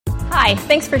Hi,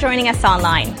 thanks for joining us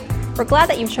online. We're glad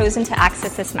that you've chosen to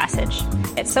access this message.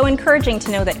 It's so encouraging to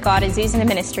know that God is using the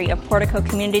ministry of Portico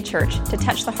Community Church to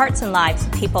touch the hearts and lives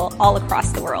of people all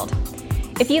across the world.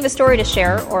 If you have a story to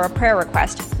share or a prayer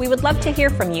request, we would love to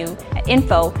hear from you at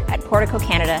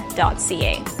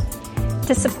info@porticocanada.ca.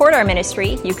 To support our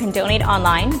ministry, you can donate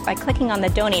online by clicking on the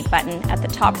donate button at the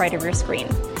top right of your screen.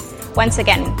 Once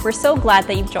again, we're so glad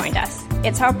that you've joined us.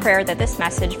 It's our prayer that this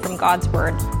message from God's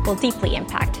Word will deeply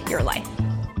impact your life.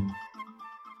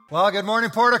 Well, good morning,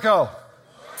 Portico.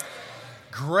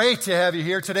 Great to have you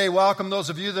here today. Welcome those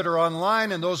of you that are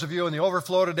online and those of you in the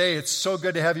overflow today. It's so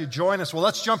good to have you join us. Well,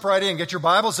 let's jump right in. Get your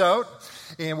Bibles out.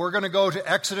 And we're going to go to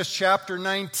Exodus chapter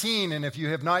 19. And if you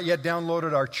have not yet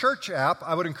downloaded our church app,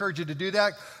 I would encourage you to do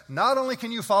that. Not only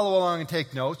can you follow along and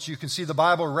take notes, you can see the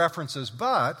Bible references,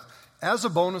 but as a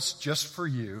bonus just for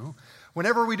you,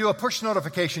 whenever we do a push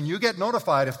notification, you get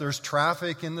notified if there's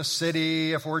traffic in the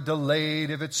city, if we're delayed,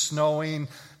 if it's snowing.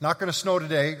 Not going to snow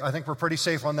today. I think we're pretty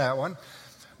safe on that one.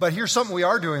 But here's something we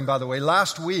are doing, by the way.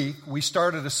 Last week, we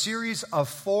started a series of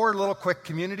 4 little quick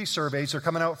community surveys. They're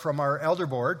coming out from our elder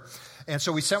board. And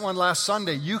so we sent one last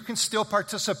Sunday. You can still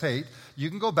participate. You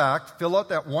can go back, fill out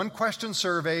that one question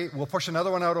survey. We'll push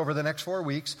another one out over the next 4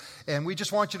 weeks. And we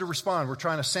just want you to respond. We're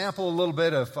trying to sample a little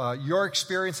bit of your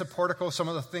experience at Portico, some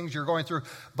of the things you're going through.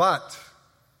 But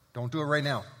don't do it right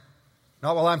now.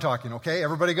 Not while I'm talking, okay?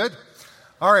 Everybody good?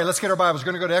 All right, let's get our Bibles.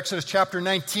 We're going to go to Exodus chapter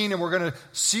 19, and we're going to,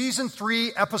 season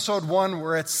 3, episode 1,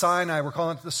 we're at Sinai. We're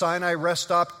calling it the Sinai Rest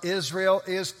Stop. Israel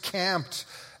is camped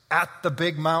at the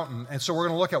big mountain. And so we're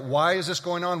going to look at why is this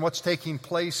going on, what's taking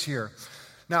place here.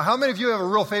 Now, how many of you have a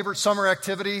real favorite summer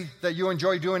activity that you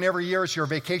enjoy doing every year? It's your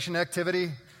vacation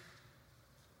activity?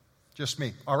 Just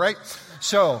me, all right?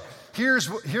 So here's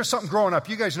something growing up.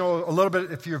 You guys know a little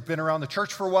bit if you've been around the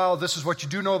church for a while. This is what you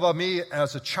do know about me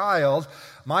as a child.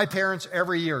 My parents,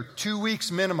 every year, 2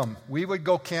 weeks minimum, we would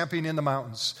go camping in the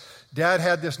mountains. Dad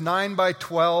had this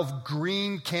 9x12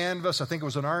 green canvas. I think it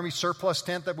was an Army surplus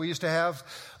tent that we used to have.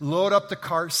 Load up the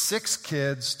cart, 6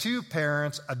 kids, 2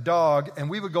 parents, a dog, and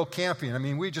we would go camping. I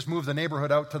mean, we just moved the neighborhood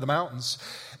out to the mountains.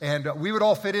 And we would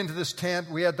all fit into this tent.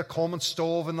 We had the Coleman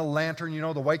stove and the lantern, you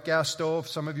know, the white gas stove.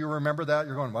 Some of you remember that.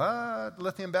 You're going, what?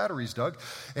 Lithium batteries, Doug.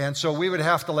 And so we would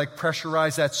have to like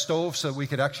pressurize that stove so that we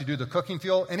could actually do the cooking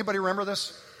fuel. Anybody remember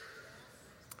this?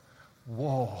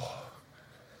 Whoa.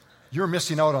 You're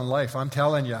missing out on life, I'm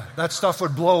telling you. That stuff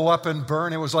would blow up and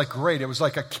burn. It was like great. It was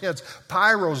like a kid's.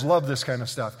 Pyros love this kind of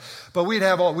stuff. But we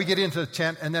get into the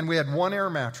tent, and then we had one air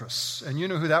mattress. And you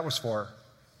knew who that was for.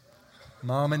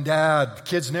 Mom and Dad.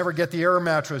 Kids never get the air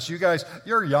mattress. You guys,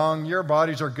 you're young. Your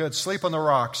bodies are good. Sleep on the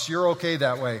rocks. You're okay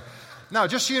that way. Now,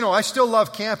 just so you know, I still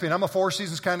love camping. I'm a 4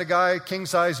 seasons kind of guy.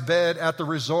 King-size bed at the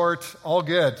resort. All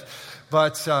good.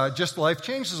 But just life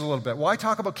changes a little bit. Why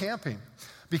talk about camping?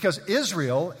 Because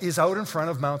Israel is out in front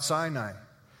of Mount Sinai.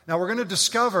 Now, we're going to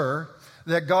discover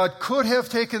that God could have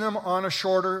taken them on a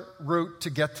shorter route to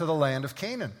get to the land of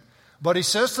Canaan. But he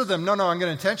says to them, no, I'm going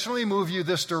to intentionally move you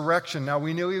this direction. Now,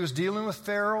 we knew he was dealing with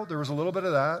Pharaoh. There was a little bit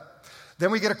of that.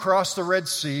 Then we get across the Red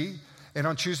Sea. And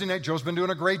on Tuesday night, Joe's been doing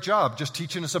a great job just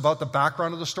teaching us about the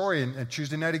background of the story. And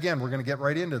Tuesday night, again, we're going to get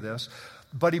right into this.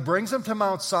 But he brings them to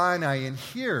Mount Sinai. And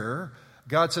here,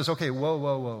 God says, okay,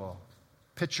 whoa.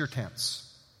 Pitch your tents.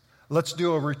 Let's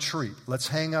do a retreat. Let's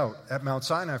hang out at Mount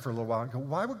Sinai for a little while. And go,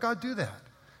 why would God do that?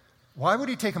 Why would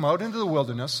he take them out into the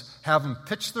wilderness, have them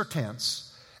pitch their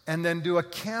tents, and then do a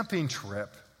camping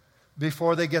trip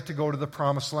before they get to go to the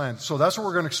promised land? So that's what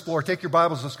we're going to explore. Take your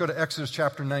Bibles. Let's go to Exodus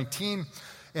chapter 19,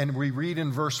 and we read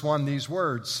in verse 1 these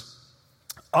words.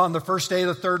 On the first day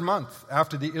of the 3rd month,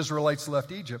 after the Israelites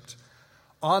left Egypt,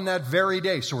 on that very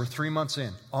day, so we're 3 months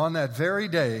in, on that very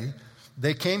day,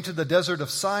 they came to the desert of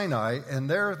Sinai, and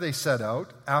there they set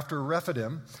out after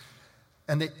Rephidim,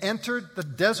 and they entered the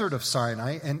desert of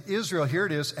Sinai, and Israel, here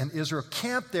it is, and Israel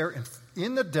camped there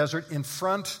in the desert in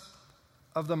front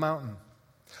of the mountain.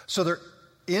 So they're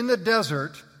in the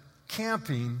desert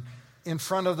camping in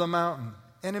front of the mountain.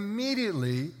 And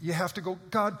immediately you have to go,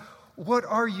 God, what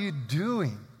are you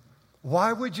doing?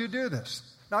 Why would you do this?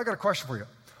 Now I got a question for you.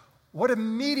 What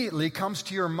immediately comes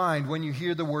to your mind when you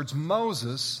hear the words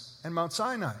Moses and Mount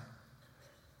Sinai?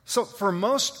 So for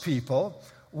most people,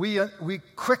 we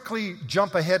quickly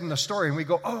jump ahead in the story and we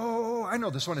go, oh, I know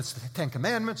this one. It's the 10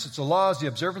 Commandments, it's the laws, the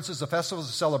observances, the festivals,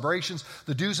 the celebrations,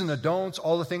 the do's and the don'ts,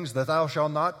 all the things that thou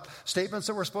shalt not statements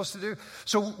that we're supposed to do.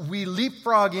 So we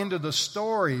leapfrog into the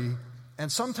story,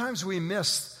 and sometimes we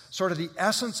miss sort of the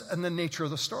essence and the nature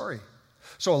of the story.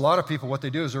 So a lot of people, what they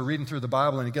do is they're reading through the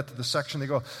Bible and you get to the section, they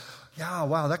go, yeah,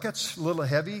 wow, that gets a little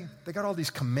heavy. They got all these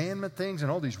commandment things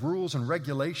and all these rules and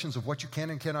regulations of what you can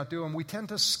and cannot do, and we tend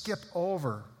to skip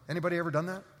over. Anybody ever done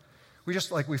that?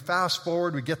 We fast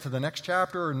forward, we get to the next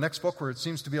chapter or next book where it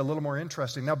seems to be a little more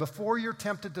interesting. Now, before you're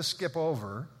tempted to skip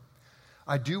over,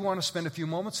 I do want to spend a few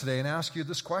moments today and ask you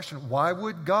this question. Why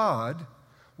would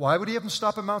he have them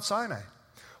stop at Mount Sinai?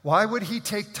 Why would he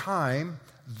take time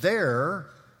there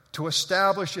to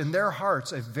establish in their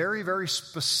hearts a very, very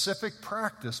specific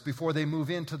practice before they move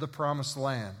into the promised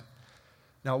land?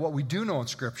 Now, what we do know in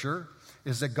Scripture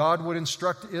is that God would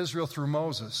instruct Israel through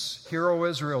Moses. Hear, O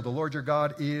Israel, the Lord your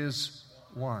God is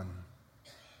one.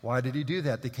 Why did he do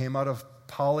that? They came out of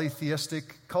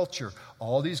polytheistic culture.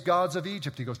 All these gods of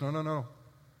Egypt. He goes, no.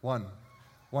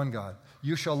 One God.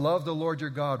 You shall love the Lord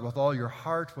your God with all your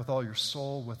heart, with all your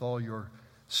soul, with all your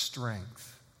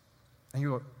strength. And you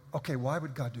go, okay, why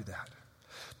would God do that?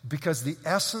 Because the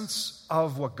essence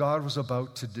of what God was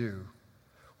about to do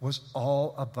was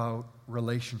all about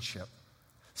relationship.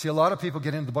 See, a lot of people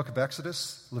get into the book of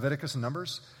Exodus, Leviticus, and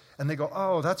Numbers, and they go,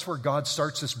 oh, that's where God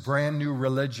starts this brand new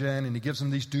religion, and he gives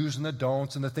them these do's and the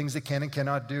don'ts and the things they can and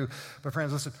cannot do. But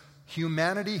friends, listen,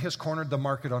 humanity has cornered the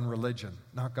market on religion,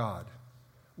 not God.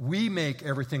 We make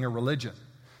everything a religion.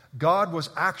 God was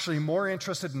actually more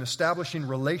interested in establishing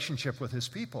relationship with his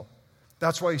people.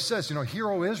 That's why he says, hear,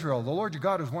 O Israel, the Lord your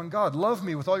God is one God. Love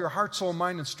me with all your heart, soul,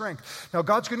 mind, and strength. Now,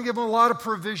 God's going to give them a lot of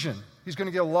provision. He's going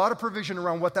to give a lot of provision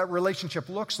around what that relationship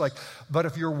looks like. But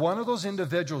if you're one of those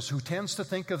individuals who tends to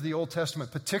think of the Old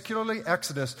Testament, particularly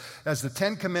Exodus, as the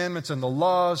Ten Commandments and the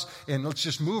laws, and let's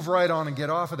just move right on and get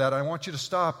off of that, I want you to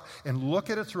stop and look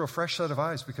at it through a fresh set of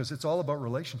eyes, because it's all about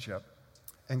relationship.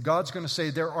 And God's going to say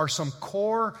there are some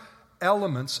core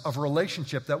elements of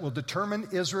relationship that will determine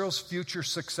Israel's future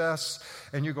success.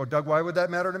 And you go, Doug, why would that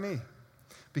matter to me?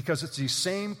 Because it's these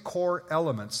same core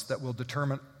elements that will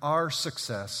determine our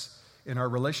success in our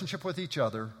relationship with each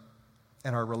other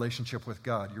and our relationship with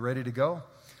God. You ready to go?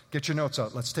 Get your notes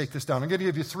out. Let's take this down. I'm going to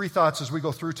give you 3 thoughts as we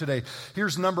go through today.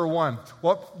 Here's number 1.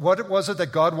 What was it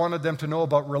that God wanted them to know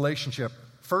about relationship?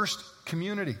 First,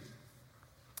 community.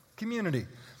 Community.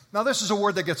 Now, this is a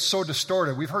word that gets so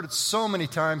distorted. We've heard it so many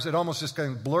times, it almost just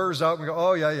kind of blurs out. And we go,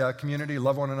 oh, yeah, community,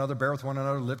 love one another, bear with one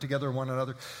another, live together with one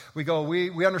another. We go,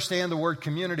 we understand the word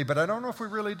community, but I don't know if we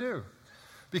really do.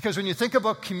 Because when you think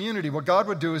about community, what God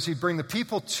would do is he'd bring the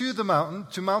people to the mountain,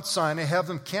 to Mount Sinai, have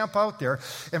them camp out there.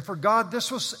 And for God, this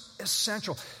was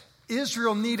essential.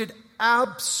 Israel needed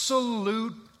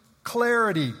absolute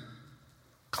clarity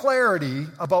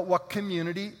about what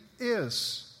community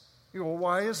is. You go, well,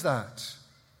 why is that?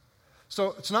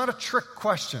 So it's not a trick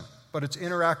question, but it's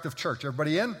interactive church.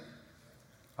 Everybody in?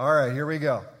 All right, here we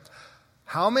go.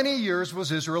 How many years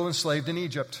was Israel enslaved in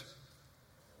Egypt?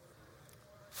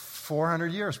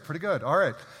 400 years. Pretty good. All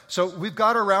right. So we've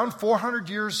got around 400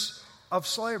 years of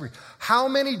slavery. How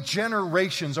many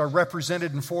generations are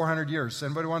represented in 400 years?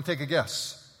 Anybody want to take a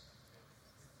guess?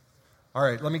 All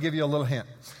right, let me give you a little hint.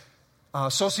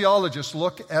 Sociologists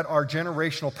look at our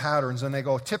generational patterns and they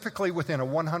go, typically within a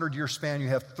 100-year span, you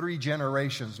have 3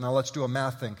 generations. Now let's do a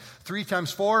math thing. 3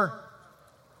 times 4?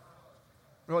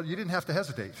 Well, you didn't have to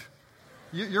hesitate.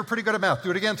 You're pretty good at math.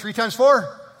 Do it again. 3 times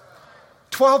 4?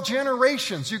 12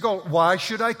 generations. You go, why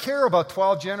should I care about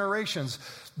 12 generations?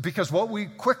 Because what we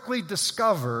quickly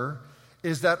discover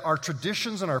is that our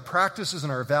traditions and our practices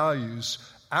and our values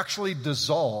actually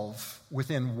dissolve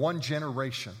within 1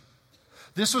 generation.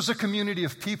 This was a community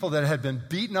of people that had been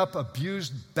beaten up,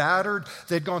 abused, battered.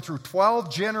 They'd gone through 12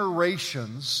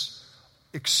 generations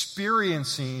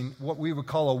experiencing what we would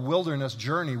call a wilderness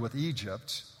journey with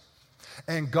Egypt.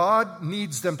 And God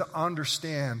needs them to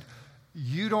understand,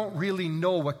 you don't really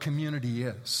know what community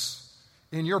is.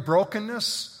 In your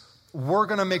brokenness, we're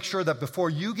going to make sure that before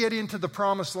you get into the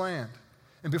promised land,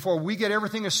 and before we get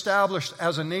everything established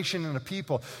as a nation and a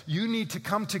people, you need to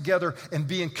come together and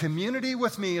be in community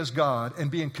with me as God and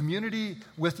be in community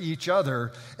with each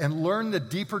other and learn the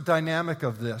deeper dynamic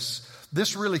of this.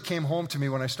 This really came home to me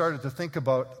when I started to think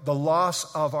about the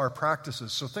loss of our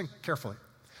practices. So think carefully.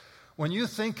 When you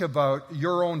think about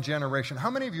your own generation,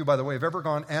 how many of you, by the way, have ever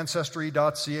gone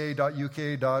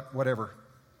ancestry.ca.uk. whatever?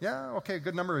 Yeah, okay, a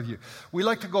good number of you. We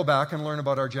like to go back and learn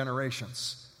about our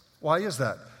generations. Why is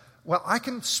that? Well, I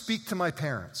can speak to my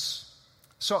parents.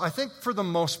 So I think for the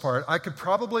most part, I could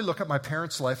probably look at my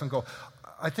parents' life and go,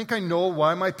 I think I know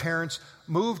why my parents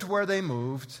moved where they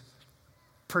moved,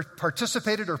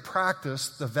 participated or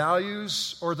practiced the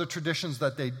values or the traditions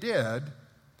that they did,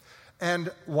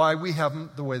 and why we have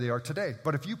them the way they are today.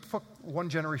 But if you put 1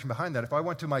 generation behind that, if I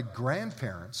went to my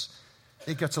grandparents,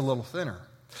 it gets a little thinner.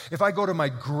 If I go to my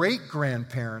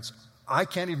great-grandparents, I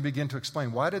can't even begin to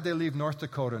explain. Why did they leave North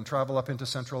Dakota and travel up into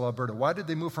central Alberta? Why did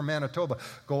they move from Manitoba,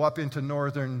 go up into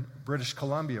northern British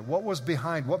Columbia? What was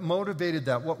behind? What motivated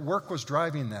that? What work was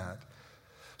driving that?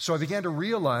 So I began to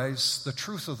realize the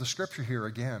truth of the scripture here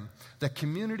again, that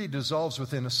community dissolves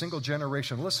within a single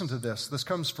generation. Listen to this. This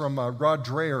comes from Rod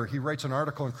Dreher. He writes an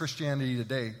article in Christianity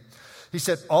Today. He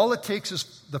said, all it takes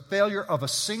is the failure of a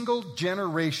single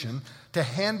generation to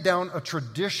hand down a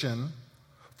tradition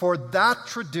for that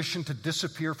tradition to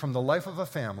disappear from the life of a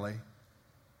family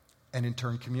and in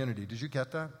turn community. Did you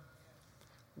get that?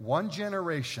 One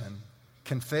generation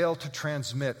can fail to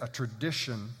transmit a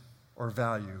tradition or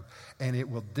value, and it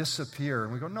will disappear.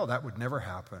 And we go, no, that would never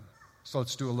happen. So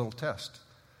let's do a little test.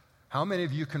 How many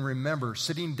of you can remember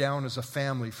sitting down as a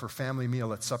family for family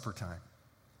meal at supper time?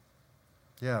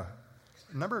 Yeah,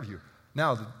 a number of you.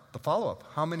 Now, the follow-up,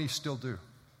 how many still do?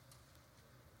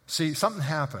 See, something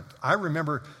happened. I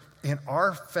remember in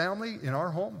our family, in our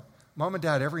home, Mom and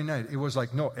Dad, every night, it was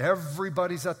like, no,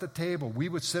 everybody's at the table. We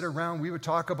would sit around, we would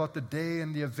talk about the day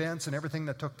and the events and everything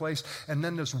that took place. And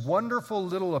then this wonderful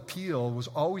little appeal was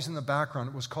always in the background.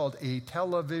 It was called a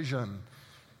television.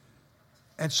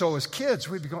 And so as kids,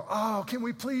 we'd be going, oh, can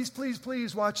we please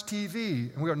watch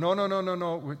TV? And we go,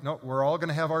 no, we're all going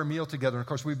to have our meal together. And of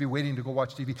course, we'd be waiting to go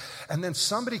watch TV. And then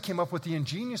somebody came up with the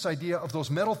ingenious idea of those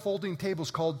metal folding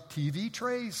tables called TV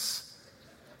trays.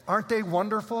 Aren't they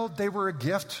wonderful? They were a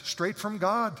gift straight from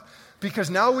God.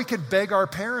 Because now we could beg our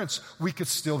parents. We could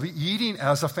still be eating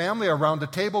as a family around a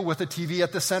table with a TV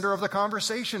at the center of the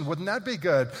conversation. Wouldn't that be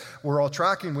good? We're all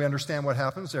tracking. We understand what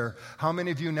happens there. How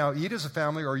many of you now eat as a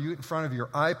family, or are you in front of your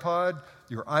iPod,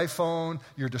 your iPhone?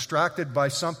 You're distracted by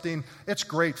something. It's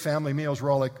great family meals. We're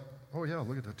all like, oh yeah,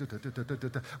 look at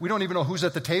that. We don't even know who's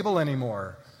at the table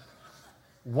anymore.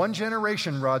 One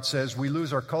generation, Rod says, we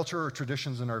lose our culture, our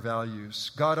traditions, and our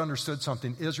values. God understood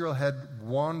something. Israel had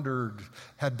wandered,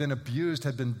 had been abused,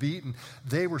 had been beaten.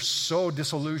 They were so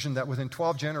disillusioned that within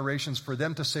 12 generations, for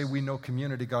them to say, we know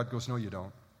community, God goes, no, you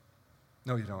don't.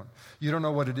 No, you don't. You don't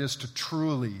know what it is to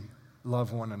truly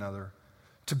love one another,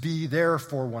 to be there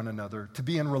for one another, to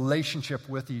be in relationship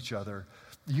with each other.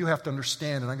 You have to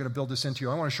understand, and I'm going to build this into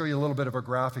you. I want to show you a little bit of a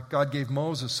graphic. God gave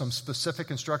Moses some specific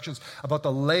instructions about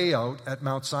the layout at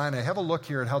Mount Sinai. Have a look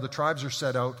here at how the tribes are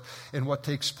set out and what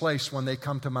takes place when they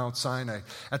come to Mount Sinai.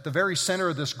 At the very center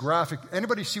of this graphic,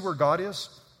 anybody see where God is?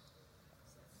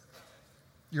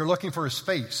 You're looking for his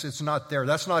face. It's not there.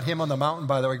 That's not him on the mountain,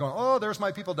 by the way, going, oh, there's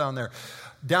my people down there.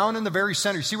 Down in the very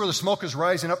center, you see where the smoke is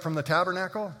rising up from the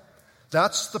tabernacle?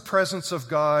 That's the presence of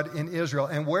God in Israel.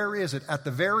 And where is it? At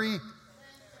the very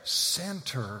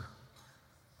center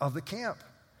of the camp.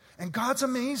 And God's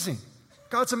amazing.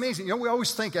 God's amazing. You know, we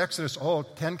always think Exodus,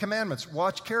 10 commandments.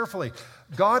 Watch carefully.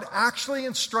 God actually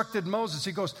instructed Moses.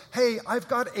 He goes, hey, I've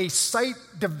got a site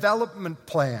development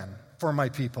plan for my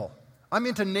people. I'm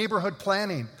into neighborhood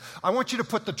planning. I want you to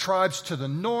put the tribes to the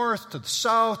north, to the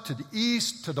south, to the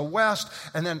east, to the west,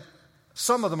 and then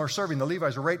some of them are serving. The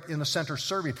Levites are right in the center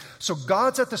serving. So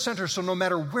God's at the center. So no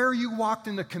matter where you walked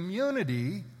in the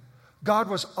community, God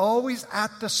was always at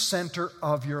the center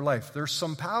of your life. There's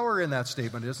some power in that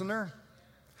statement, isn't there?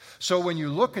 So when you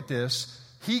look at this,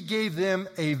 he gave them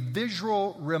a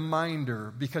visual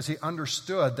reminder because he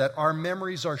understood that our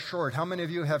memories are short. How many of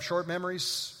you have short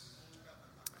memories?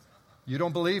 You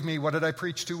don't believe me. What did I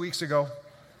preach 2 weeks ago?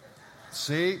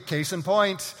 See, case in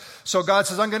point. So God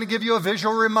says, I'm going to give you a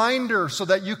visual reminder so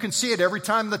that you can see it. Every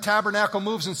time the tabernacle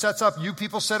moves and sets up, you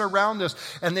people sit around this,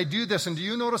 and they do this. And do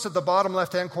you notice at the bottom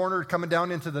left-hand corner, coming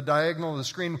down into the diagonal of the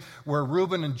screen where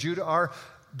Reuben and Judah are,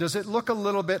 does it look a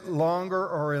little bit longer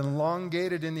or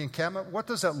elongated in the encampment? What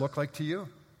does that look like to you?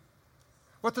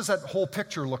 What does that whole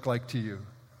picture look like to you?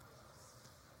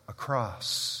 A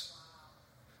cross.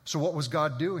 So what was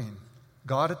God doing?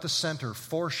 God at the center,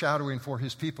 foreshadowing for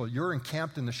his people. You're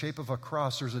encamped in the shape of a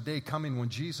cross. There's a day coming when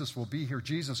Jesus will be here.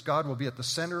 God will be at the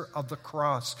center of the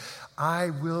cross.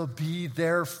 I will be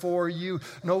there for you.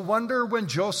 No wonder when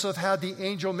Joseph had the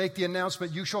angel make the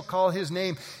announcement, you shall call his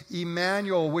name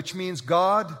Emmanuel, which means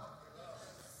God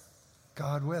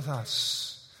with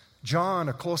us. John,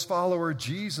 a close follower of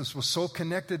Jesus, was so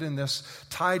connected in this,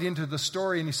 tied into the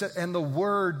story. And he said, and the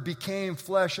Word became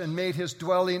flesh and made his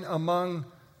dwelling among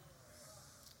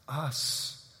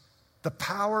us. The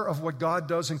power of what God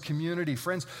does in community.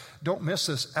 Friends, don't miss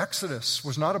this. Exodus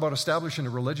was not about establishing a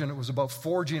religion. It was about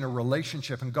forging a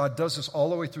relationship. And God does this all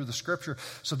the way through the scripture.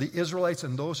 So the Israelites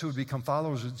and those who would become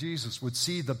followers of Jesus would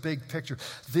see the big picture.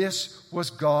 This was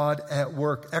God at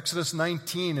work. Exodus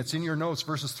 19, it's in your notes,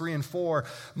 verses 3 and 4.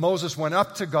 Moses went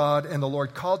up to God and the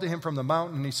Lord called to him from the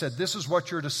mountain. And he said, this is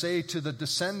what you're to say to the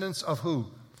descendants of who?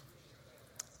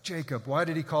 Jacob. Why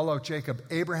did he call out Jacob?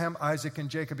 Abraham, Isaac, and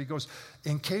Jacob. He goes,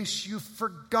 in case you've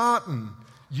forgotten,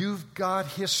 you've got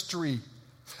history.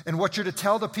 And what you're to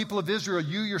tell the people of Israel,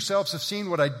 you yourselves have seen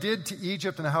what I did to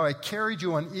Egypt and how I carried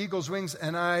you on eagle's wings,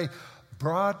 and I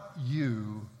brought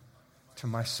you to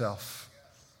myself.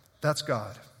 That's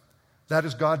God. That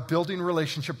is God building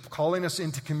relationship, calling us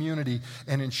into community,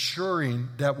 and ensuring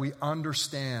that we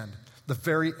understand the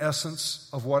very essence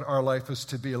of what our life is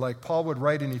to be. Like Paul would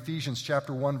write in Ephesians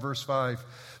chapter 1, verse 5,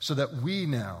 so that we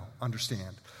now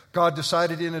understand. God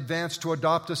decided in advance to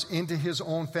adopt us into his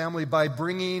own family by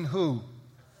bringing who?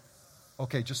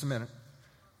 Okay, just a minute.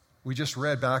 We just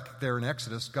read back there in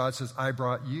Exodus, God says, I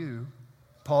brought you.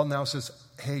 Paul now says,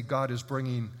 hey, God is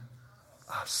bringing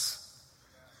us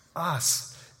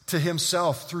to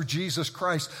himself through Jesus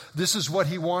Christ. This is what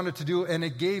he wanted to do, and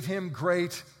it gave him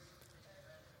great.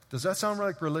 Does that sound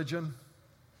like religion?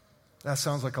 That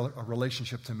sounds like a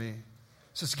relationship to me. It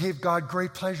says it gave God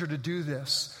great pleasure to do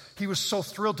this. He was so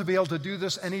thrilled to be able to do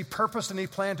this, and he purposed and he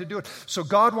planned to do it. So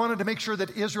God wanted to make sure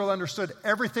that Israel understood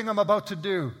everything I'm about to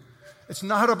do. It's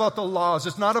not about the laws.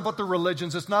 It's not about the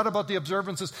religions. It's not about the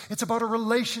observances. It's about a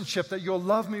relationship that you'll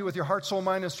love me with your heart, soul,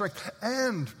 mind, and strength.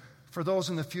 And for those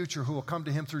in the future who will come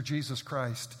to him through Jesus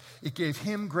Christ. It gave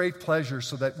him great pleasure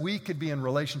so that we could be in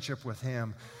relationship with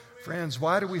him. Friends,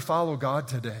 why do we follow God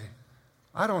today?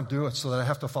 I don't do it so that I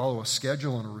have to follow a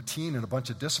schedule and a routine and a bunch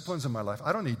of disciplines in my life.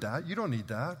 I don't need that. You don't need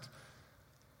that.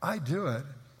 I do it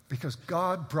because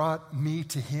God brought me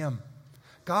to him.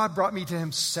 God brought me to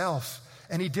himself.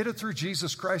 And he did it through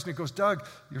Jesus Christ. And he goes, Doug,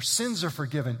 your sins are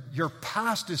forgiven. Your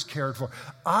past is cared for.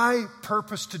 I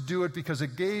purpose to do it because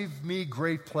it gave me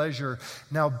great pleasure.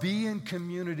 Now be in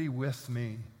community with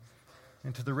me.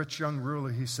 And to the rich young ruler,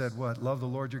 he said, what? Love the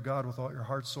Lord your God with all your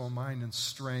heart, soul, mind, and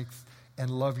strength. And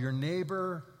love your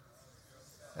neighbor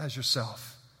as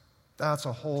yourself. That's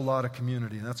a whole lot of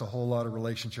community. And that's a whole lot of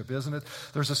relationship, isn't it?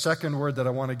 There's a second word that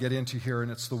I want to get into here,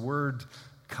 and it's the word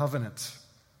covenant.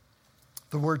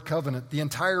 The word covenant. The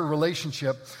entire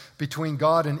relationship between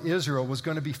God and Israel was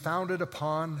going to be founded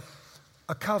upon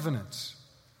a covenant.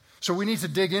 So we need to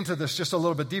dig into this just a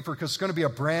little bit deeper because it's going to be a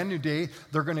brand new day.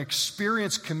 They're going to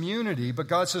experience community, but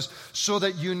God says, so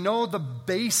that you know the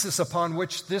basis upon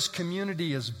which this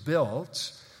community is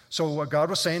built. So what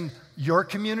God was saying, your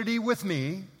community with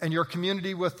me and your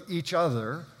community with each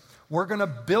other, we're going to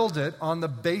build it on the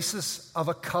basis of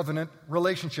a covenant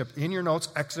relationship. In your notes,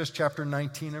 Exodus chapter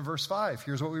 19 and verse 5.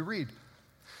 Here's what we read.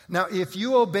 Now, if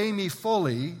you obey me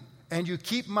fully and you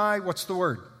keep my, what's the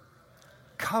word?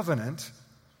 Covenant.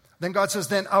 Then God says,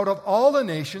 then out of all the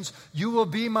nations, you will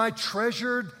be my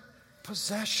treasured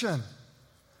possession.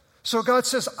 So God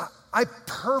says, I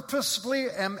purposefully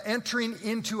am entering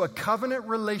into a covenant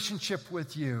relationship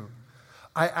with you.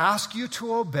 I ask you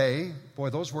to obey. Boy,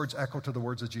 those words echo to the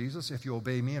words of Jesus. If you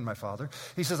obey me and my Father.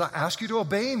 He says, I ask you to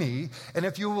obey me. And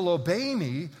if you will obey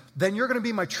me, then you're going to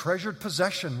be my treasured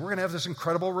possession. We're going to have this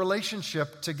incredible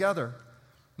relationship together.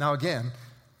 Now again,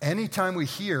 anytime we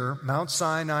hear Mount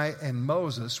Sinai and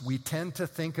Moses, we tend to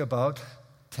think about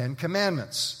 10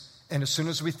 commandments. And as soon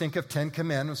as we think of 10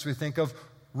 commandments, we think of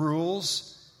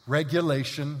rules,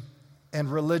 regulation, and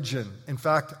religion. In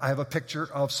fact, I have a picture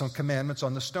of some commandments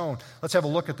on the stone. Let's have a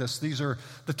look at this. These are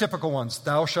the typical ones.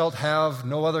 Thou shalt have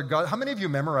no other God. How many of you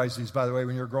memorized these, by the way,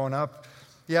 when you were growing up?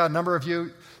 Yeah, a number of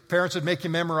you. Parents would make you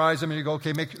memorize them, and you go,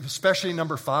 okay, especially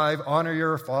number 5, honor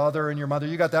your father and your mother.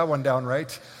 You got that one down,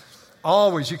 right?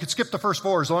 Always. You could skip the first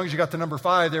 4 as long as you got to number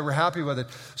 5. They were happy with it.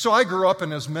 So I grew up,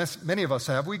 and as many of us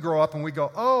have, we grow up and we go,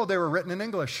 oh, they were written in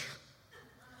English.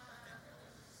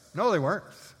 No, they weren't.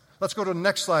 Let's go to the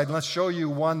next slide, and let's show you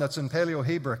one that's in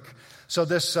Paleo-Hebrew. So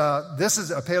this is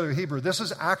a Paleo-Hebrew. This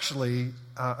is actually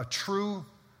a true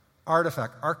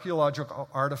artifact, archaeological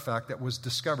artifact that was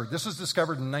discovered. This was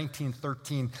discovered in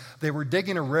 1913. They were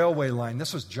digging a railway line.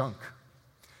 This was junk.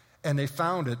 And they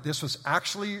found it. This was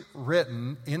actually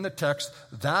written in the text.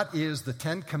 That is the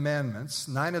 10 Commandments.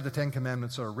 9 of the 10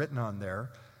 Commandments are written on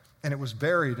there. And it was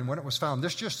buried. And when it was found,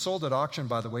 this just sold at auction,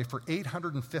 by the way, for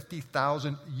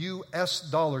 $850,000 US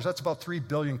dollars. That's about 3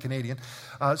 billion Canadian.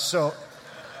 So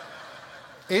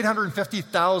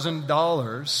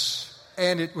 $850,000.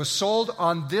 And it was sold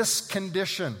on this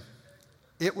condition.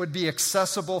 It would be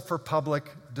accessible for public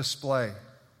display.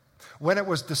 When it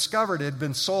was discovered, it had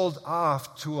been sold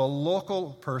off to a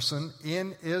local person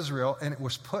in Israel, and it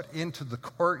was put into the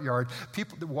courtyard.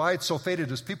 Why it's so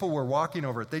faded is people were walking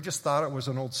over it. They just thought it was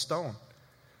an old stone.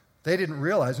 They didn't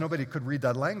realize nobody could read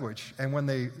that language. And when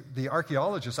the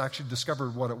archaeologists actually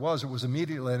discovered what it was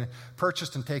immediately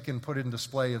purchased and taken, put it in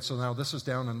display. And so now this is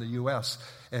down in the U.S.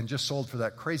 and just sold for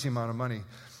that crazy amount of money.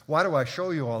 Why do I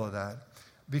show you all of that?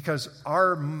 Because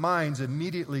our minds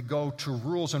immediately go to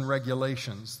rules and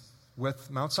regulations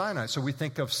with Mount Sinai. So we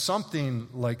think of something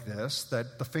like this,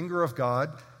 that the finger of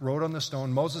God wrote on the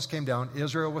stone, Moses came down,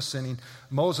 Israel was sinning,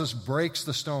 Moses breaks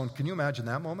the stone. Can you imagine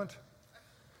that moment?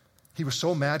 He was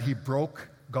so mad he broke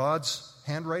God's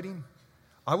handwriting.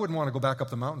 I wouldn't want to go back up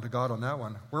the mountain to God on that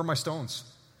one. Where are my stones?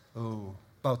 Oh,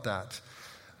 about that.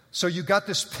 So you got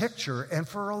this picture, and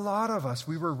for a lot of us,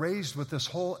 we were raised with this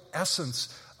whole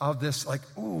essence of this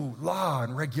law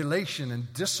and regulation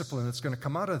and discipline that's going to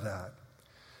come out of that.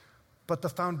 But the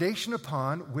foundation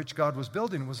upon which God was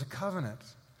building was a covenant.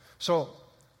 So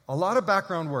a lot of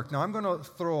background work. Now I'm going to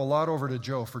throw a lot over to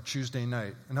Joe for Tuesday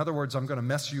night. In other words, I'm going to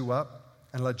mess you up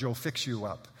and let Joe fix you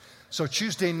up. So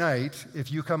Tuesday night,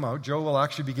 if you come out, Joe will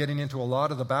actually be getting into a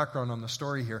lot of the background on the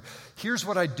story here. Here's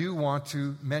what I do want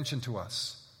to mention to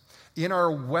us. In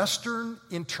our Western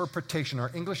interpretation,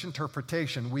 our English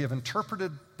interpretation, we have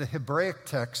interpreted the Hebraic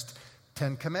text,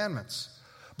 10 Commandments.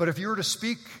 But if you were to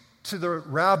speak to the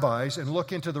rabbis and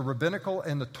look into the rabbinical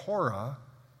and the Torah,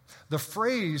 the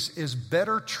phrase is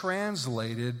better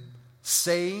translated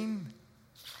saying,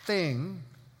 thing,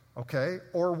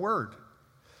 or word.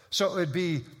 So it would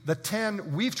be the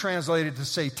 10, we've translated to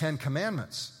say 10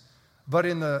 Commandments. But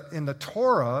in the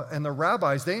Torah and the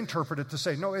rabbis, they interpret it to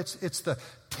say, no, it's the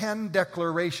 10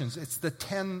 declarations, it's the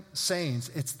 10 sayings,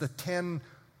 it's the 10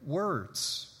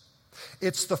 words.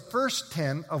 It's the first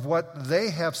 10 of what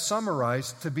they have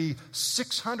summarized to be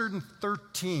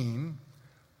 613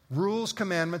 rules,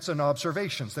 commandments, and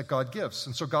observations that God gives.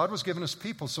 And so God was giving his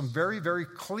people some very, very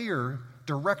clear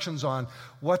directions on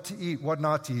what to eat, what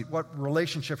not to eat, what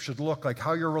relationships should look like,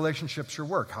 how your relationships should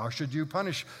work, how should you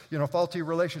punish, faulty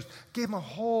relationships. Gave them a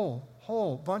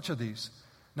whole bunch of these.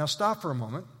 Now stop for a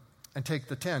moment and take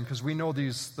the 10, because we know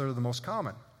they're the most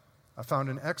common. I found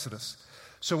in Exodus.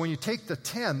 So when you take the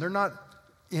 10, they're not,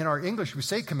 in our English we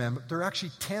say commandment, they're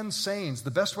actually 10 sayings.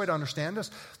 The best way to understand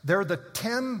this, they're the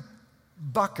 10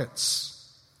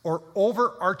 buckets or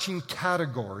overarching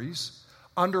categories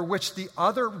under which the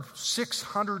other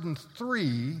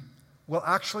 603 will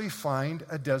actually find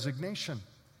a designation.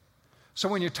 So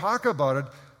when you talk about it,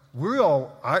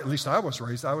 at least I was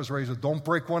raised with, don't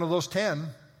break one of those 10.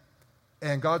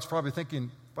 And God's probably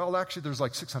thinking, well, actually there's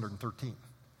like 613.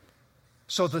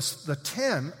 So the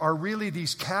 10 are really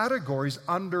these categories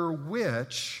under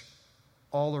which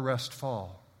all the rest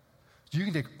fall. You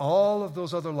can take all of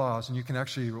those other laws and you can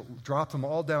actually drop them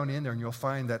all down in there, and you'll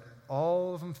find that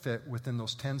all of them fit within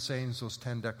those 10 sayings, those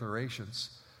 10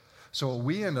 declarations. So what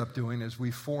we end up doing is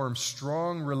we form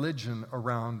strong religion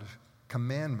around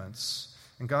commandments.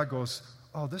 And God goes,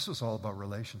 oh, this was all about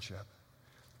relationship.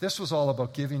 This was all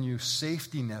about giving you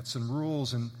safety nets and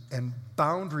rules and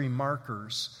boundary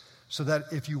markers, so that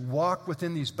if you walk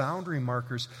within these boundary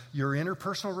markers, your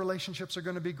interpersonal relationships are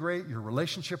going to be great. Your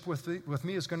relationship with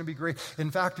me is going to be great.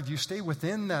 In fact, if you stay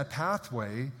within that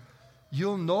pathway,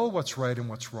 you'll know what's right and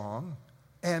what's wrong,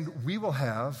 and we will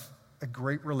have a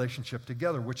great relationship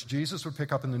together, which Jesus would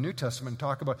pick up in the New Testament and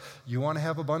talk about. You want to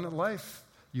have abundant life?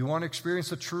 You want to experience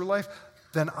the true life?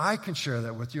 Then I can share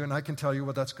that with you, and I can tell you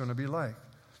what that's going to be like.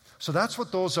 So that's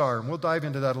what those are, and we'll dive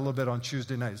into that a little bit on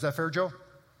Tuesday night. Is that fair, Joe?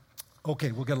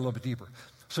 Okay, we'll get a little bit deeper.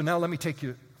 So now let me take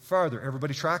you farther.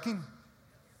 Everybody tracking?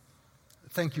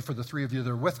 Thank you for the 3 of you that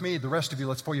are with me. The rest of you,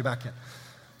 let's pull you back in.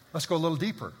 Let's go a little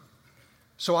deeper.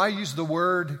 So I use the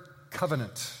word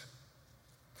covenant.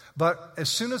 But as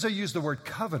soon as I use the word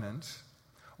covenant,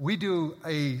 we do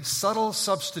a subtle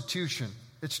substitution.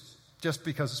 It's just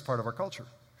because it's part of our culture.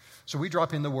 So we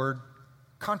drop in the word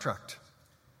contract,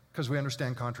 because we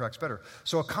understand contracts better.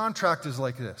 So a contract is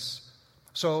like this.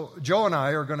 So Joe and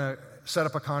I are going to set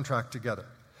up a contract together.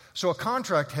 So a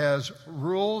contract has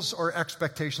rules or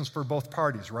expectations for both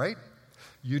parties, right?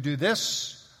 You do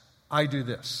this, I do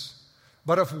this.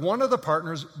 But if one of the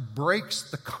partners breaks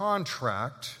the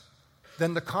contract,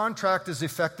 then the contract is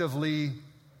effectively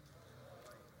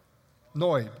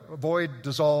void,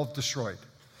 dissolved, destroyed.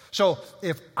 So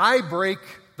if I break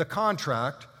the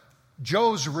contract,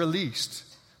 Joe's released.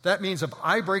 That means if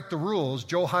I break the rules,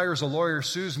 Joe hires a lawyer,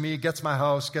 sues me, gets my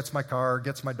house, gets my car,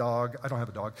 gets my dog. I don't have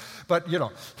a dog. But,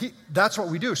 that's what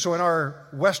we do. So in our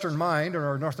Western mind, or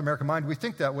our North American mind, we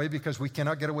think that way because we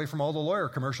cannot get away from all the lawyer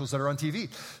commercials that are on TV.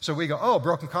 So we go, oh,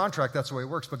 broken contract, that's the way it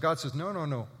works. But God says, no.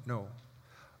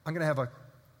 I'm going to have a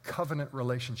covenant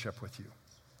relationship with you.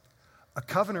 A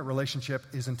covenant relationship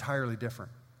is entirely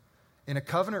different. In a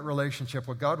covenant relationship,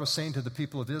 what God was saying to the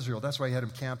people of Israel, that's why he had them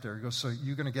camped there. He goes, so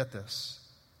you're going to get this.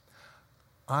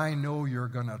 I know you're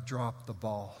going to drop the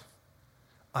ball.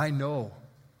 I know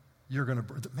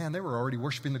Man, they were already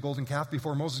worshiping the golden calf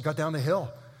before Moses got down the hill.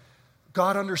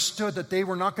 God understood that they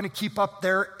were not going to keep up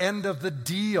their end of the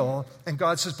deal. And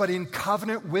God says, but in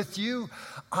covenant with you,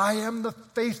 I am the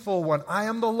faithful one. I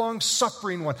am the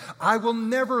long-suffering one. I will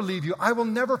never leave you. I will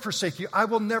never forsake you. I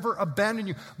will never abandon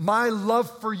you. My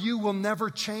love for you will never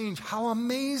change. How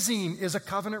amazing is a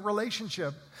covenant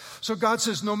relationship? So God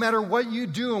says, no matter what you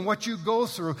do and what you go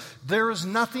through, there is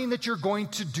nothing that you're going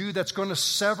to do that's going to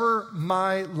sever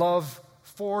my love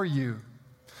for you.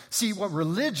 See, what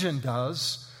religion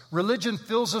does, religion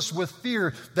fills us with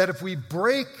fear that if we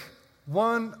break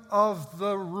one of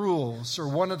the rules or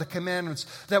one of the commandments,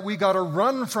 that we got to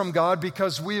run from God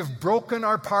because we have broken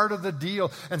our part of the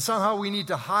deal and somehow we need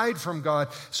to hide from God.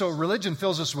 So religion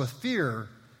fills us with fear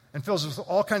and fills us with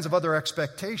all kinds of other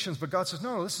expectations. But God says,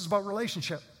 no, this is about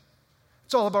relationship.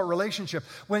 It's all about relationship.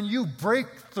 When you break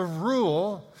the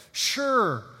rule,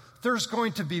 sure, there's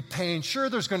going to be pain. Sure,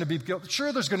 there's going to be guilt.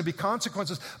 Sure, there's going to be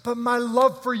consequences. But my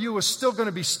love for you is still going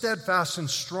to be steadfast and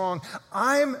strong.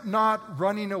 I'm not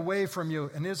running away from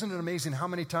you. And isn't it amazing how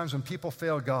many times when people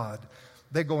fail God,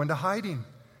 they go into hiding?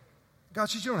 God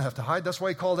says, you don't have to hide. That's why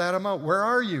he called Adam out. Where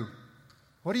are you?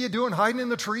 What are you doing hiding in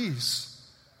the trees?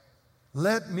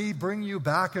 Let me bring you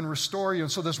back and restore you.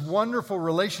 And so this wonderful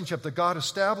relationship that God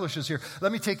establishes here,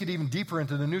 let me take it even deeper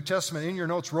into the New Testament. In your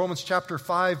notes, Romans chapter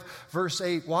 5, verse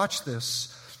 8. Watch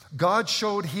this. God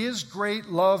showed his great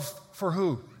love for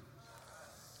who?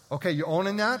 Okay, you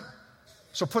owning that?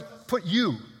 So put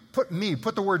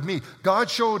the word me. God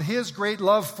showed his great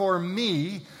love for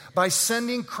me by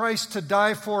sending Christ to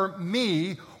die for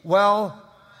me while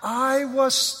I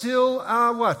was still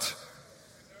what?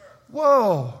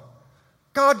 Whoa.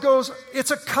 God goes,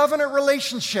 it's a covenant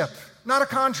relationship, not a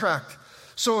contract.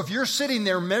 So if you're sitting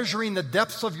there measuring the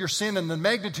depths of your sin and the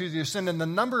magnitude of your sin and the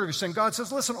number of your sin, God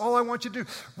says, listen, all I want you to do,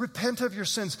 repent of your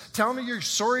sins. Tell me you're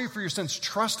sorry for your sins.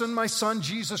 Trust in my Son,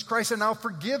 Jesus Christ, and I'll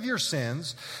forgive your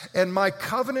sins. And my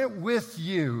covenant with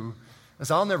you is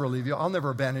I'll never leave you, I'll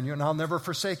never abandon you, and I'll never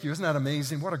forsake you. Isn't that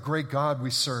amazing? What a great God we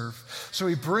serve. So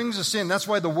he brings us in. That's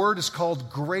why the word is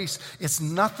called grace. It's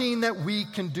nothing that we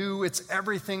can do. It's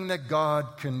everything that God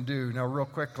can do. Now, real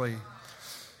quickly,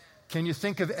 can you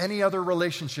think of any other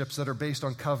relationships that are based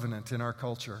on covenant in our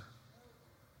culture?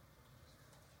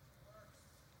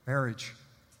 Marriage.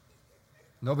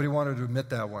 Nobody wanted to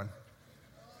admit that one.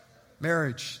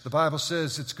 Marriage. The Bible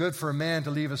says it's good for a man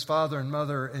to leave his father and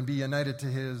mother and be united to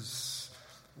his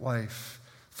wife.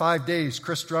 5 days,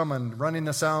 Chris Drummond running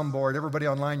the soundboard. Everybody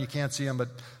online, you can't see him, but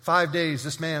 5 days,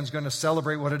 this man's going to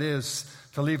celebrate what it is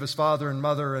to leave his father and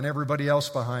mother and everybody else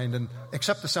behind, and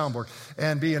except the soundboard,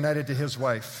 and be united to his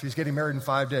wife. He's getting married in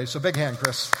 5 days. So big hand,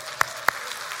 Chris.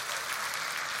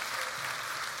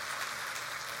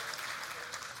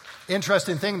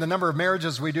 Interesting thing, the number of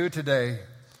marriages we do today,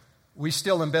 we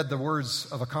still embed the words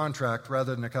of a contract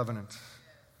rather than a covenant.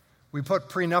 We put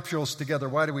prenuptials together.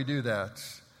 Why do we do that?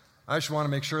 I just want to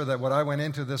make sure that when I went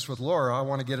into this with Laura, I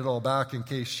want to get it all back in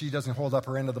case she doesn't hold up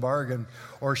her end of the bargain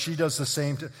or she does the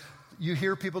same. You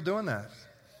hear people doing that.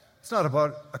 It's not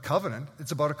about a covenant.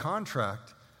 It's about a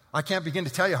contract. I can't begin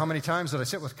to tell you how many times that I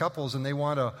sit with couples and they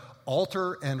want to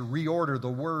alter and reorder the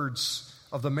words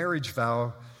of the marriage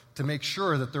vow to make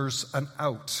sure that there's an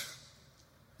out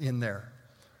in there.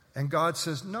 And God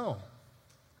says, no.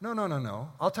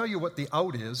 I'll tell you what the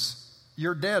out is.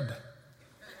 You're dead.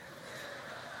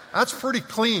 That's pretty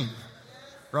clean,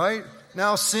 right?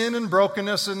 Now, sin and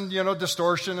brokenness and,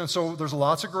 distortion, and so there's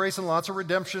lots of grace and lots of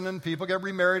redemption, and people get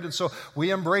remarried, and so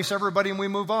we embrace everybody and we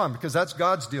move on because that's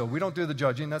God's deal. We don't do the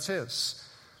judging, that's His.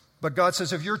 But God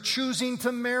says, if you're choosing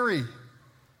to marry,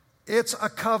 it's a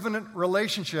covenant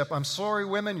relationship. I'm sorry,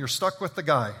 women, you're stuck with the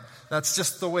guy. That's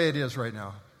just the way it is right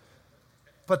now.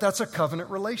 But that's a covenant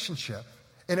relationship.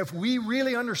 And if we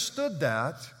really understood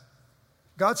that,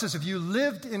 God says if you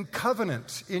lived in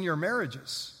covenant in your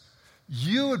marriages,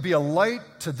 you would be a light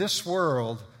to this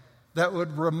world that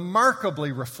would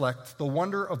remarkably reflect the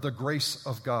wonder of the grace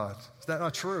of God. Is that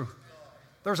not true?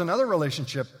 There's another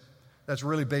relationship that's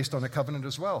really based on a covenant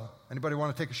as well. Anybody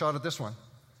want to take a shot at this one?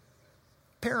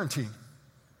 Parenting.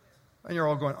 And you're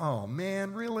all going, oh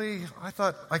man, really? I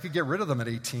thought I could get rid of them at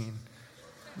 18.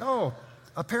 No,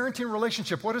 a parenting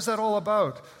relationship, what is that all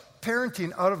about?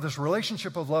 Parenting out of this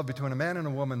relationship of love between a man and a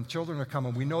woman, children are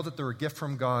coming. We know that they're a gift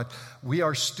from God. We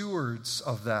are stewards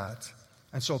of that.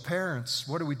 And so parents,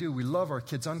 what do? We love our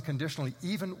kids unconditionally,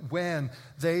 even when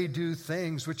they do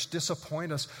things which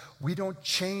disappoint us. We don't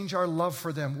change our love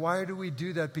for them. Why do we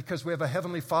do that? Because we have a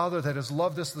Heavenly Father that has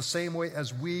loved us the same way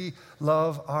as we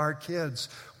love our kids.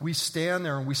 We stand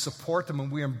there and we support them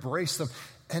and we embrace them.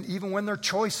 And even when their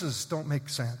choices don't make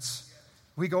sense,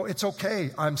 we go, it's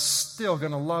okay. I'm still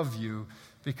going to love you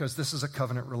because this is a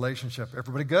covenant relationship.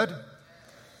 Everybody good?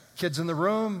 Kids in the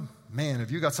room? Man,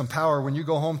 have you got some power when you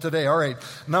go home today. All right,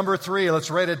 number 3, let's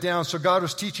write it down. So God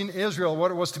was teaching Israel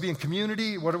what it was to be in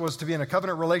community, what it was to be in a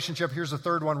covenant relationship. Here's the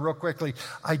third one real quickly,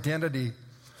 identity.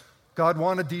 God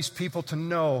wanted these people to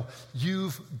know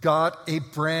you've got a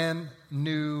brand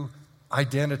new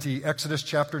identity. Exodus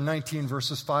chapter 19,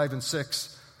 verses 5 and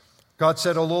 6. God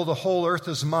said, although the whole earth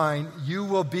is mine, you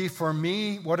will be for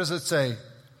me, what does it say?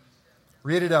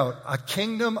 Read it out. A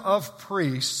kingdom of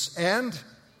priests and...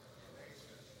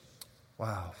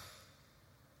 Wow.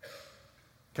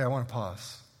 Okay, I want to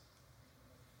pause.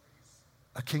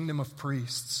 A kingdom of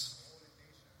priests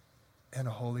and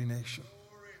a holy nation.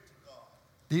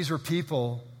 These were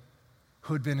people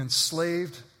who had been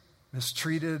enslaved,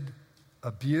 mistreated,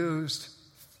 abused.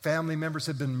 Family members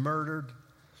had been murdered.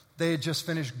 They had just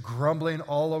finished grumbling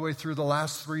all the way through the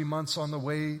last 3 months on the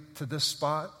way to this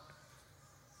spot.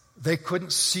 They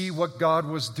couldn't see what God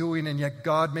was doing, and yet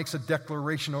God makes a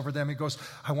declaration over them. He goes,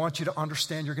 I want you to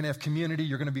understand you're going to have community,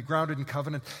 you're going to be grounded in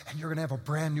covenant, and you're going to have a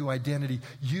brand new identity.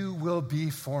 You will be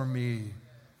for me.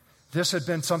 This had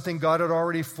been something God had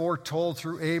already foretold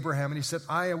through Abraham, and he said,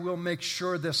 I will make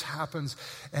sure this happens.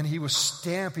 And he was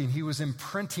stamping, he was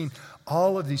imprinting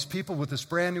all of these people with this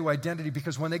brand new identity,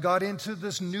 because when they got into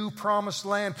this new promised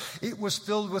land, it was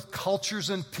filled with cultures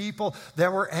and people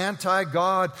that were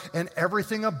anti-God and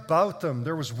everything about them.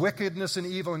 There was wickedness and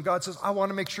evil, and God says, I want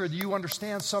to make sure that you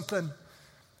understand something.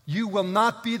 You will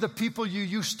not be the people you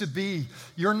used to be.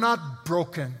 You're not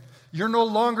broken. You're no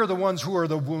longer the ones who are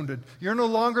the wounded. You're no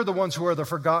longer the ones who are the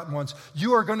forgotten ones.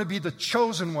 You are going to be the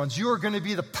chosen ones. You are going to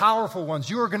be the powerful ones.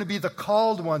 You are going to be the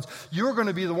called ones. You're going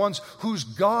to be the ones whose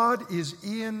God is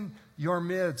in your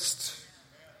midst.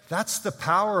 That's the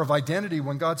power of identity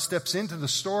when God steps into the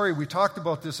story. We talked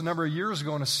about this a number of years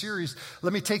ago in a series.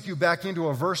 Let me take you back into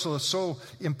a verse that's so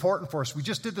important for us. We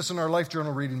just did this in our Life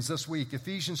Journal readings this week,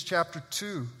 Ephesians chapter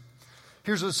 2.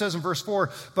 Here's what it says in verse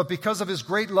 4, but because of his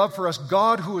great love for us,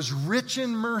 God, who is rich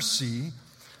in mercy,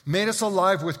 made us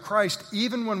alive with Christ,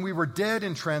 even when we were dead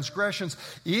in transgressions.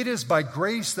 It is by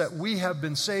grace that we have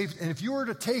been saved. And if you were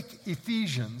to take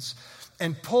Ephesians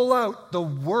and pull out the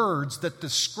words that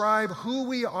describe who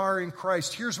we are in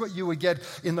Christ, here's what you would get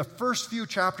in the first few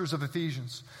chapters of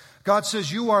Ephesians. God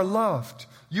says, you are loved.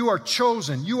 You are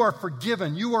chosen, you are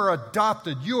forgiven, you are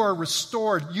adopted, you are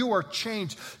restored, you are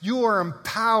changed, you are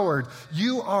empowered,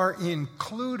 you are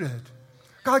included.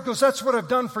 God goes, that's what I've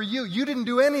done for you. You didn't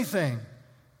do anything.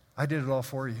 I did it all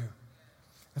for you.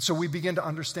 And so we begin to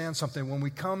understand something. When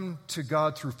we come to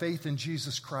God through faith in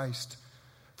Jesus Christ,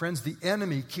 friends, the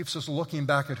enemy keeps us looking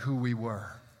back at who we were.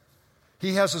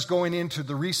 He has us going into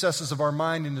the recesses of our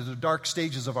mind, into the dark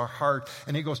stages of our heart,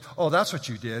 and he goes, oh, that's what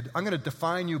you did. I'm going to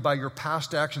define you by your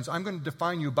past actions. I'm going to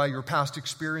define you by your past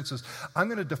experiences. I'm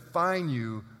going to define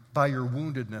you by your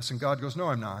woundedness. And God goes, no,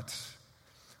 I'm not.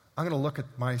 I'm going to look at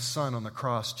my son on the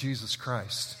cross, Jesus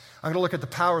Christ. I'm going to look at the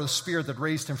power of the Spirit that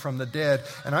raised him from the dead,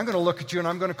 and I'm going to look at you, and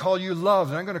I'm going to call you loved,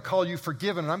 and I'm going to call you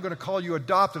forgiven, and I'm going to call you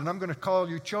adopted, and I'm going to call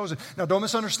you chosen. Now, don't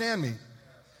misunderstand me.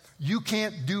 You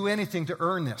can't do anything to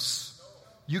earn this.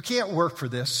 You can't work for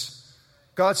this.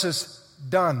 God says,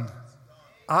 done.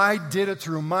 I did it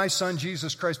through my son,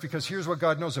 Jesus Christ, because here's what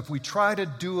God knows. If we try to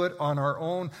do it on our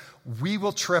own, we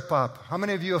will trip up. How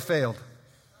many of you have failed?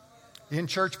 In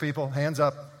church, people, hands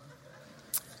up.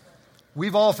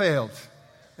 We've all failed.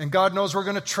 And God knows we're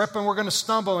going to trip and we're going to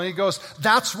stumble. And he goes,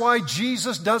 that's why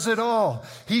Jesus does it all.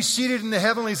 He's seated in the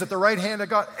heavenlies at the right hand of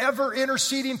God, ever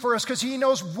interceding for us, because he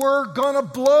knows we're going to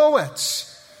blow it.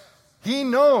 He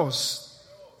knows.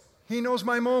 He knows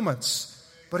my moments.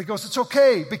 But he goes, it's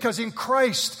okay, because in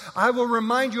Christ, I will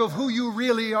remind you of who you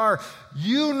really are.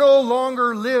 You no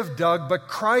longer live, Doug, but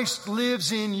Christ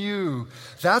lives in you.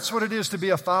 That's what it is to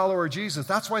be a follower of Jesus.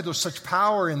 That's why there's such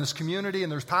power in this community,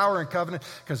 and there's power in covenant,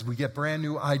 because we get brand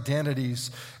new identities.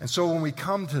 And so when we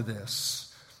come to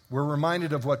this, we're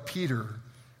reminded of what Peter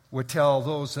would tell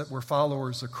those that were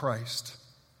followers of Christ.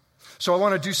 So I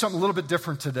want to do something a little bit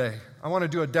different today. I want to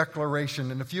do a declaration.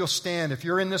 And if you'll stand, if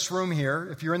you're in this room here,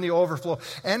 if you're in the overflow,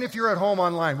 and if you're at home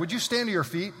online, would you stand to your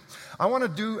feet? I want to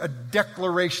do a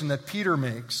declaration that Peter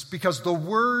makes, because the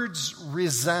words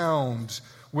resound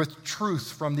with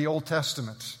truth from the Old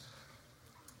Testament.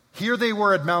 Here they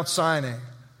were at Mount Sinai.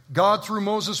 God, through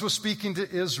Moses, was speaking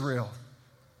to Israel.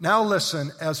 Now listen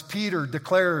as Peter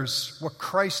declares what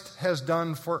Christ has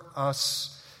done for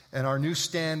us and our new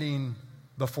standing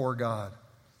before God.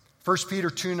 1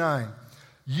 Peter 2:9,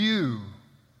 you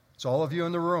It's all of you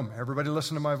in the room. Everybody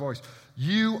listen to my voice.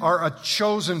 You are a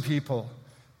chosen people.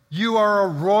 You are a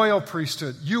royal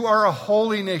priesthood. You are a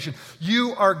holy nation.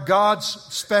 You are God's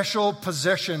special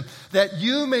possession, that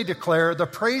you may declare the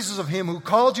praises of Him who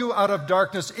called you out of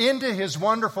darkness into His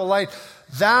wonderful light.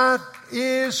 That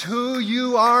is who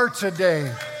you are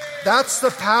today. That's the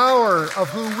power of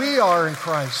who we are in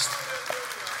Christ.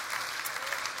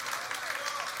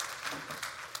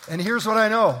 And here's what I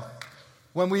know.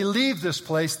 When we leave this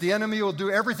place, the enemy will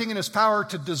do everything in his power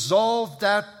to dissolve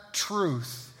that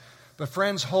truth. But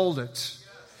friends, hold it.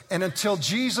 And until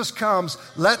Jesus comes,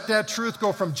 let that truth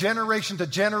go from generation to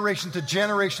generation to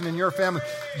generation in your family.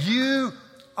 You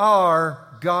are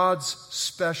God's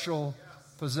special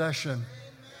possession.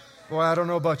 Boy, I don't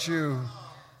know about you,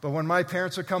 but when my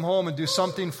parents would come home and do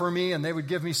something for me and they would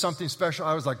give me something special,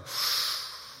 I was like,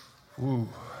 ooh. In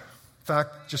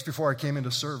fact, just before I came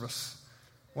into service,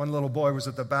 one little boy was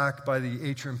at the back by the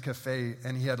Atrium Cafe,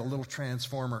 and he had a little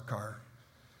transformer car.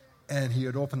 And he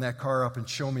would open that car up and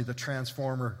show me the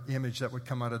transformer image that would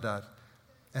come out of that.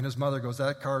 And his mother goes,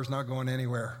 that car is not going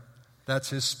anywhere. That's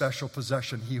his special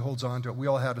possession. He holds on to it. We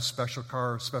all had a special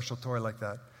car, a special toy like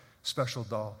that, special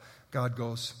doll. God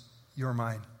goes, you're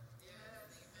mine.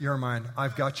 You're mine.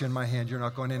 I've got you in my hand. You're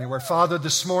not going anywhere. Father,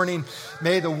 this morning,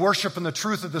 may the worship and the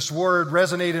truth of this word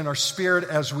resonate in our spirit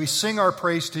as we sing our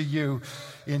praise to you.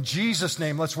 In Jesus'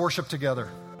 name, let's worship together.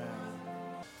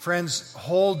 Friends,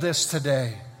 hold this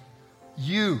today.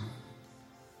 You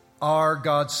are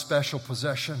God's special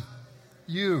possession.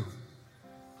 You.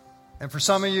 And for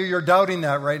some of you, you're doubting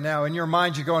that right now. In your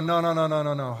mind, you're going, no.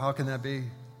 How can that be?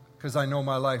 Because I know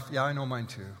my life. Yeah, I know mine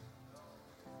too.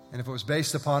 And if it was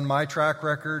based upon my track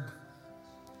record,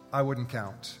 I wouldn't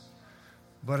count.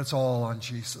 But it's all on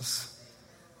Jesus.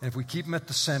 And if we keep Him at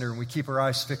the center and we keep our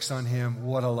eyes fixed on Him,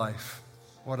 what a life.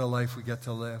 What a life we get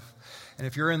to live. And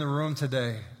if you're in the room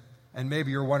today, and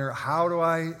maybe you're wondering, how do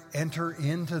I enter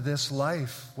into this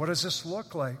life? What does this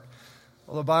look like?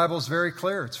 Well, the Bible's very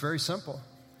clear. It's very simple.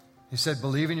 He said,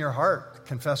 believe in your heart,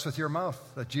 confess with your mouth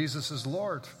that Jesus is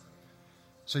Lord.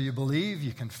 So you believe,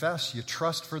 you confess, you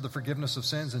trust for the forgiveness of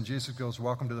sins, and Jesus goes,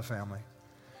 welcome to the family.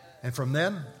 And from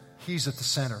then, He's at the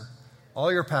center.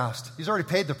 All your past, He's already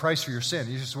paid the price for your sin.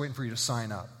 He's just waiting for you to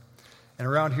sign up. And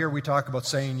around here, we talk about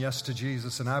saying yes to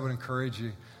Jesus, and I would encourage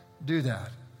you, do that.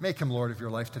 Make Him Lord of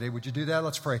your life today. Would you do that?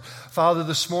 Let's pray. Father,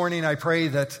 this morning I pray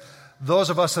that those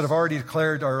of us that have already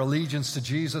declared our allegiance to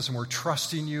Jesus and we're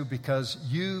trusting You because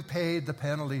You paid the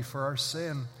penalty for our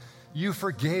sin. You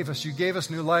forgave us. You gave us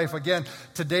new life. Again,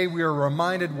 today we are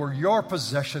reminded we're Your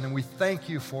possession, and we thank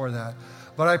You for that.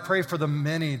 But I pray for the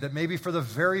many that maybe for the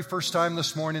very first time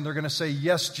this morning they're going to say,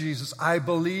 yes, Jesus, I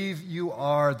believe You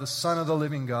are the Son of the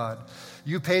living God.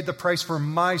 You paid the price for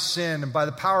my sin, and by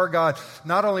the power of God,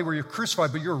 not only were You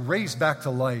crucified, but You're raised back to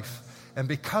life. And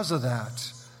because of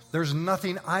that, there's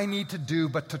nothing I need to do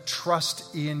but to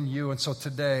trust in You. And so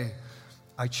today,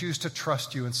 I choose to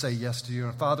trust You and say yes to You.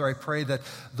 And Father, I pray that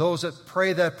those that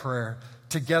pray that prayer,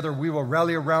 together we will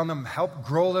rally around them, help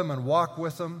grow them, and walk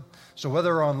with them. So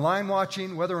whether online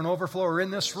watching, whether in overflow or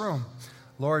in this room,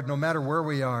 Lord, no matter where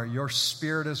we are, Your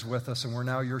Spirit is with us, and we're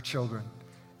now Your children.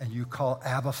 And You call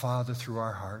Abba, Father, through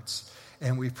our hearts.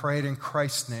 And we pray it in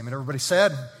Christ's name. And everybody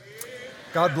said,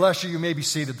 God bless you. You may be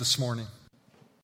seated this morning.